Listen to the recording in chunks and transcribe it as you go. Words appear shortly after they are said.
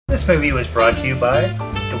This movie was brought to you by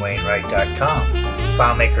DwayneWright.com,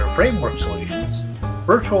 FileMaker Framework Solutions,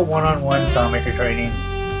 virtual one-on-one FileMaker training,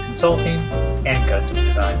 consulting, and custom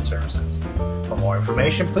design services. For more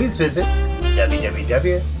information, please visit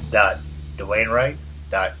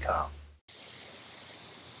www.DwayneWright.com.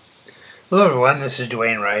 Hello everyone, this is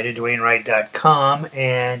Dwayne Wright at DwayneWright.com,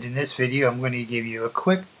 and in this video I'm going to give you a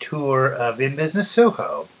quick tour of InBizness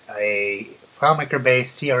SOHO, a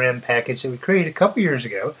FileMaker-based CRM package that we created a couple years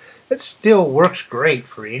ago that still works great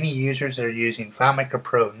for any users that are using FileMaker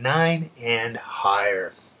Pro 9 and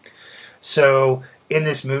higher. So in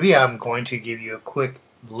this movie I'm going to give you a quick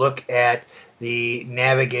look at the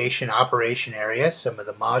navigation operation area, some of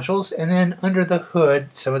the modules, and then under the hood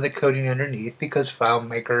some of the coding underneath, because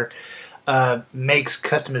FileMaker makes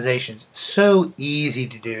customizations so easy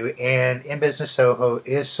to do, and InBizness SOHO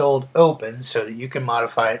is sold open so that you can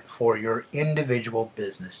modify it for your individual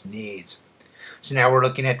business needs. So now we're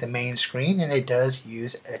looking at the main screen, and it does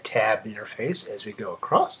use a tab interface as we go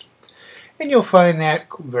across, and you'll find that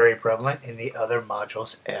very prevalent in the other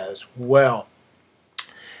modules as well.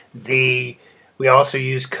 We also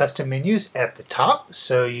use custom menus at the top,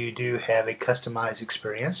 so you do have a customized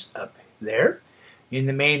experience up there. In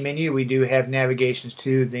the main menu, we do have navigations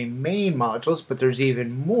to the main modules, but there's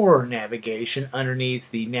even more navigation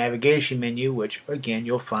underneath the navigation menu, which again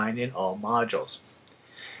you'll find in all modules.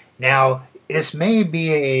 Now, this may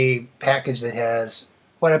be a package that has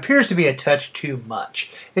what appears to be a touch too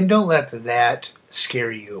much, and don't let that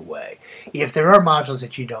scare you away. If there are modules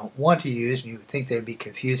that you don't want to use and you think they'd be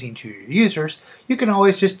confusing to your users, you can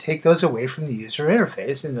always just take those away from the user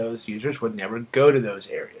interface, and those users would never go to those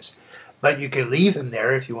areas. But you can leave them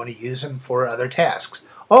there if you want to use them for other tasks.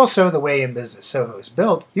 Also, the way InBizness SOHO is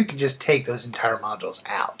built, you can just take those entire modules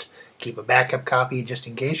out. Keep a backup copy just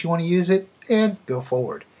in case you want to use it, and go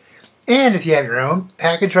forward. And if you have your own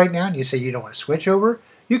package right now and you say you don't want to switch over,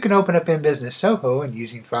 you can open up InBizness SOHO and,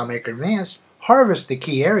 using FileMaker Advanced, harvest the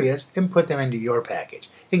key areas and put them into your package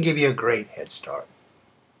and give you a great head start.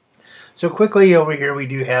 So quickly over here we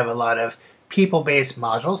do have a lot of people-based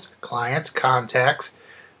modules: clients, contacts,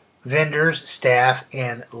 vendors, staff,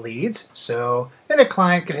 and leads. So then a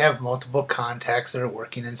client could have multiple contacts that are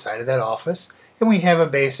working inside of that office, and we have a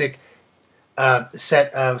basic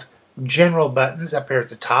set of general buttons up here at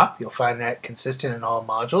the top. You'll find that consistent in all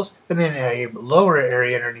modules, and then a lower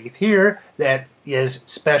area underneath here that is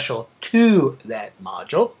special to that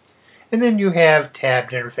module. And then you have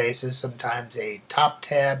tabbed interfaces, sometimes a top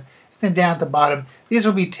tab. And down at the bottom, these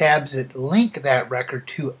will be tabs that link that record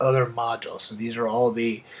to other modules. So these are all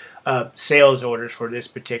the sales orders for this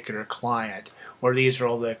particular client, or these are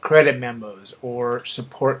all the credit memos or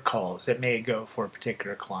support calls that may go for a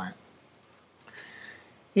particular client.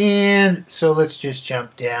 And so let's just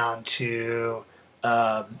jump down to,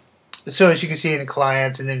 so as you can see in the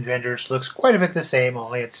clients and then vendors, looks quite a bit the same,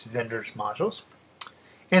 only it's vendors modules.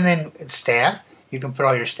 And then it's staff. You can put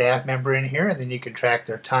all your staff member in here, and then you can track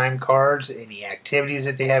their time cards, any activities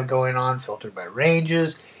that they have going on, filtered by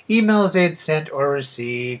ranges, emails they had sent or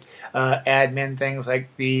received, admin things like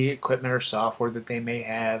the equipment or software that they may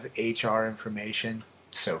have, HR information,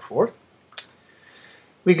 so forth.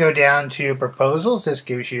 We go down to proposals. This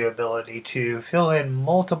gives you the ability to fill in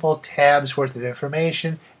multiple tabs worth of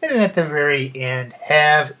information, and then at the very end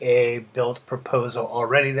have a built proposal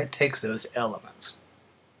already that takes those elements.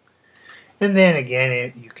 And then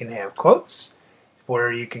again, you can have quotes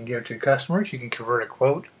where you can give to customers. You can convert a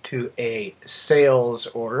quote to a sales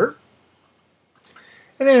order.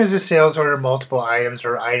 And then as a sales order, multiple items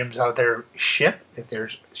or items out there ship. If they're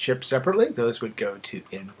shipped separately, those would go to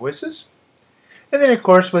invoices. And then of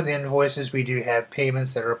course with invoices, we do have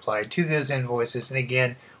payments that are applied to those invoices. And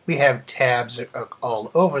again, we have tabs all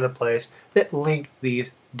over the place that link these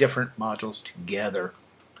different modules together.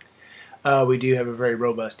 We do have a very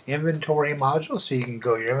robust inventory module, so you can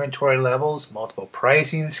go your inventory levels, multiple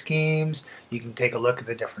pricing schemes. You can take a look at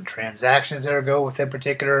the different transactions that go with a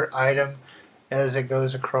particular item as it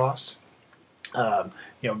goes across.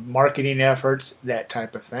 Marketing efforts, that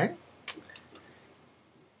type of thing.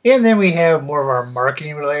 And then we have more of our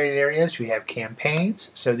marketing related areas. We have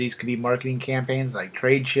campaigns, so these could be marketing campaigns like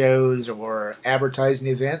trade shows or advertising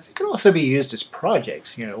events. It can also be used as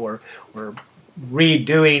projects. We're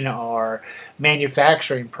redoing our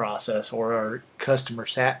manufacturing process or our customer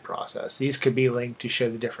sat process. These could be linked to show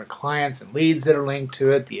the different clients and leads that are linked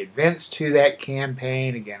to it, the events to that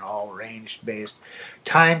campaign, again all range based,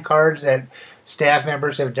 time cards that staff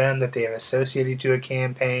members have done that they have associated to a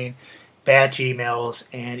campaign, batch emails,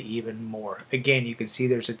 and even more. Again, you can see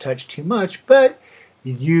there's a touch too much, but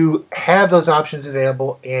you have those options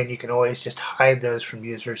available, and you can always just hide those from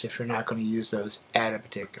users if you're not going to use those at a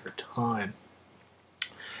particular time.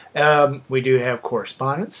 We do have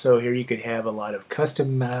correspondence, so here you could have a lot of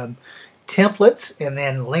custom templates and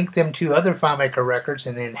then link them to other FileMaker records,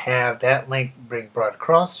 and then have that link brought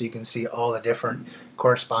across so you can see all the different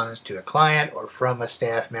correspondence to a client or from a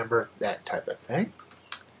staff member, that type of thing.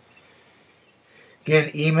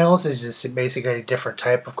 Again, emails is just basically a different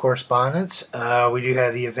type of correspondence. We do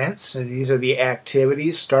have the events, so these are the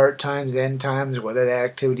activities, start times, end times, whether the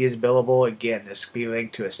activity is billable. Again, this could be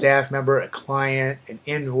linked to a staff member, a client, an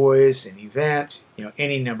invoice, an event,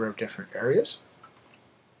 any number of different areas.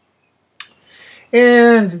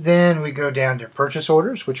 And then we go down to purchase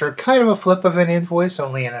orders, which are kind of a flip of an invoice,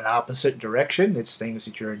 only in an opposite direction. It's things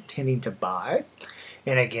that you're intending to buy.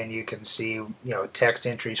 And again, you can see, text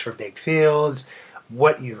entries for big fields,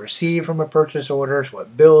 what you've received from a purchase order,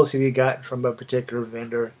 what bills have you gotten from a particular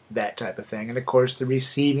vendor, that type of thing. And of course, the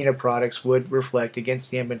receiving of products would reflect against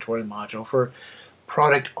the inventory module for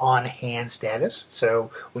product on hand status. So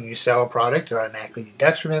when you sell a product, it automatically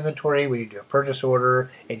deducts from inventory. When you do a purchase order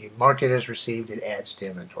and you mark it as received, it adds to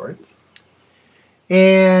inventory.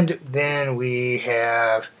 And then we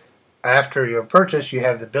have, after your purchase, you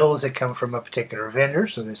have the bills that come from a particular vendor.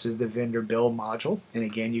 So this is the vendor bill module. And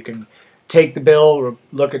again, you can take the bill,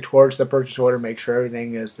 look it towards the purchase order, make sure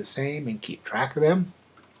everything is the same, and keep track of them.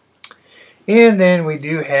 And then we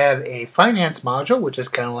do have a finance module, which is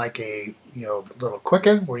kind of like a little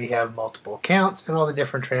quicken, where you have multiple accounts and all the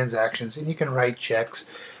different transactions, and you can write checks.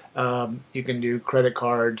 You can do credit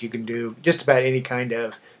cards. You can do just about any kind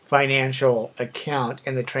of financial account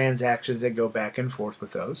and the transactions that go back and forth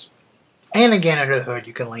with those. And again, under the hood,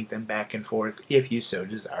 you can link them back and forth if you so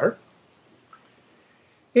desire.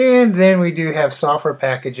 And then we do have software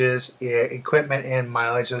packages, equipment, and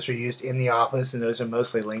mileage. Those are used in the office, and those are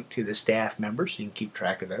mostly linked to the staff members, so you can keep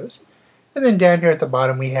track of those. And then down here at the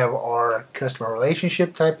bottom, we have our customer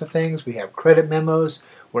relationship type of things. We have credit memos,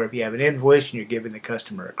 where if you have an invoice and you're giving the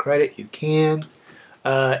customer a credit, you can.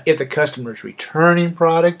 If the customer is returning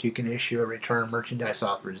product, you can issue a return merchandise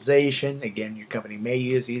authorization. Again, your company may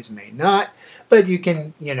use these, may not, but you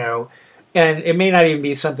can, and it may not even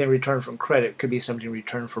be something returned from credit. It could be something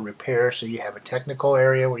returned for repair, so you have a technical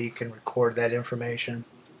area where you can record that information.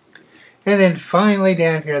 And then finally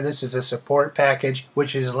down here, this is a support package,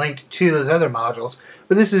 which is linked to those other modules,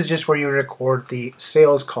 but this is just where you record the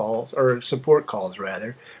sales calls, or support calls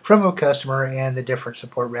rather, from a customer and the different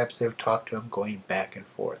support reps that have talked to them going back and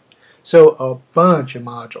forth. So a bunch of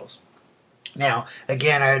modules. Now,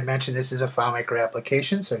 again, I had mentioned this is a FileMaker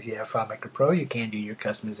application, so if you have FileMaker Pro, you can do your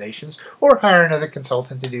customizations or hire another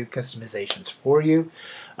consultant to do customizations for you.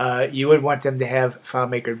 You would want them to have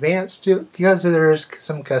FileMaker Advanced too, because there's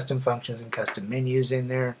some custom functions and custom menus in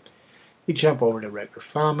there. We jump over to regular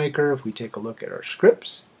FileMaker. If we take a look at our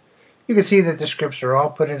scripts, you can see that the scripts are all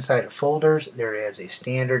put inside of folders. There is a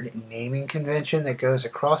standard naming convention that goes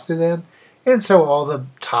across to them, and so all the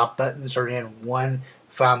top buttons are in one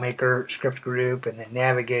FileMaker script group, and then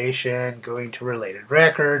navigation, going to related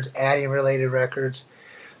records, adding related records.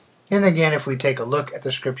 And again, if we take a look at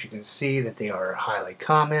the scripts, you can see that they are highly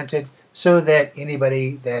commented, so that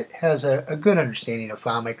anybody that has a good understanding of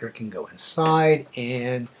FileMaker can go inside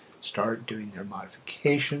and start doing their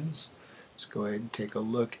modifications. Let's go ahead and take a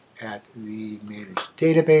look at the Manage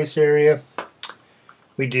Database area.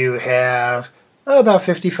 We do have about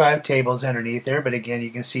 55 tables underneath there, but again, you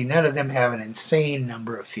can see none of them have an insane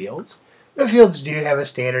number of fields. The fields do have a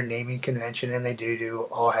standard naming convention, and they do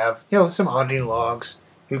all have some auditing logs,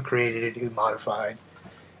 who created it, who modified.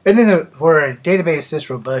 And then for a database this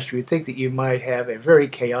robust, you would think that you might have a very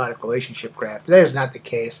chaotic relationship graph. That is not the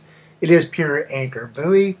case. It is pure anchor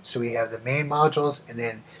buoy, so we have the main modules, and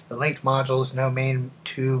then the linked modules, no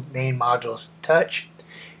two main modules touch.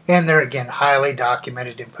 And they're, again, highly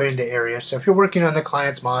documented and put into areas. So if you're working on the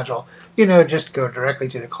client's module, just go directly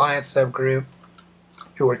to the client subgroup. If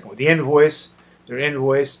you're working with the invoice,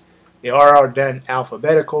 they are all done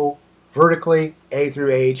alphabetical, vertically, A through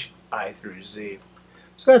H, I through Z.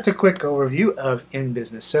 So that's a quick overview of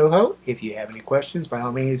InBizness SOHO. If you have any questions, by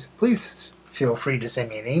all means, please feel free to send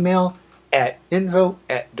me an email at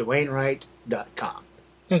info@dwaynewright.com.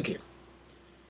 Thank you.